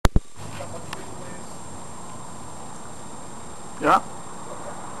Yeah?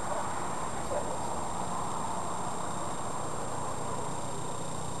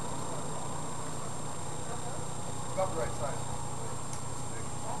 About the right size.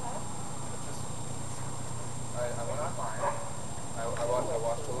 I went online. I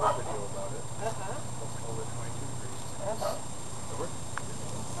watched a little video about it. It's over 22 degrees. It worked.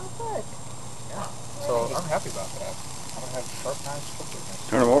 Oh, good. Yeah. So I'm happy about that. I'm gonna have sharp knives cooked with this.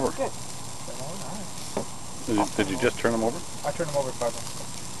 Turn them over. Good. Turn them over. All right. Did you just turn them over? I turned them over 5 minutes ago.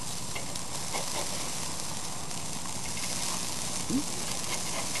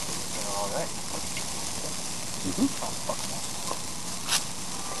 All right.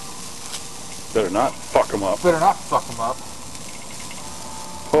 Better not fuck them up. Better not fuck them up.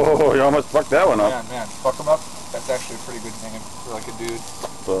 Oh, you almost fucked that one up. Man, fuck them up. That's actually a pretty good name for like a dude.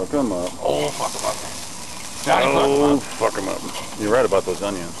 Fuck them up. Oh, fuck them up. Johnny, Oh, fuck them up. You're right about those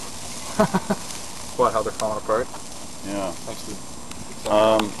onions. What, how they're falling apart? Yeah. Thanks to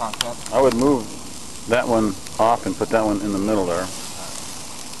content. I would move that one off and put that one in the middle there.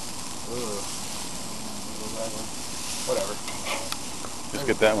 Whatever. Just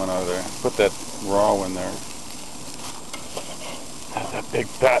get that one out of there. Put that raw one there. That's that big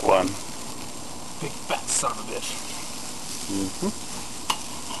fat one. Big fat son of a bitch.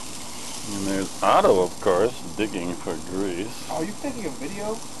 And there's Otto, of course, digging for grease. Oh, you taking a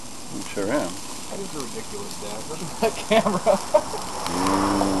video? I sure am. That is ridiculous, Dad. Look at that camera.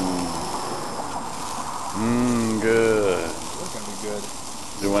 Good. That's gonna be good.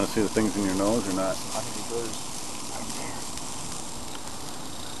 Do you want to see the things in your nose or not? I think it goes.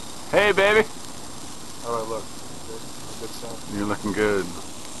 Hey, baby. How do I look? Good stuff. You're looking good.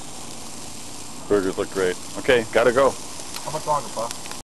 Burgers look great. Okay, gotta go. How much longer, Pa?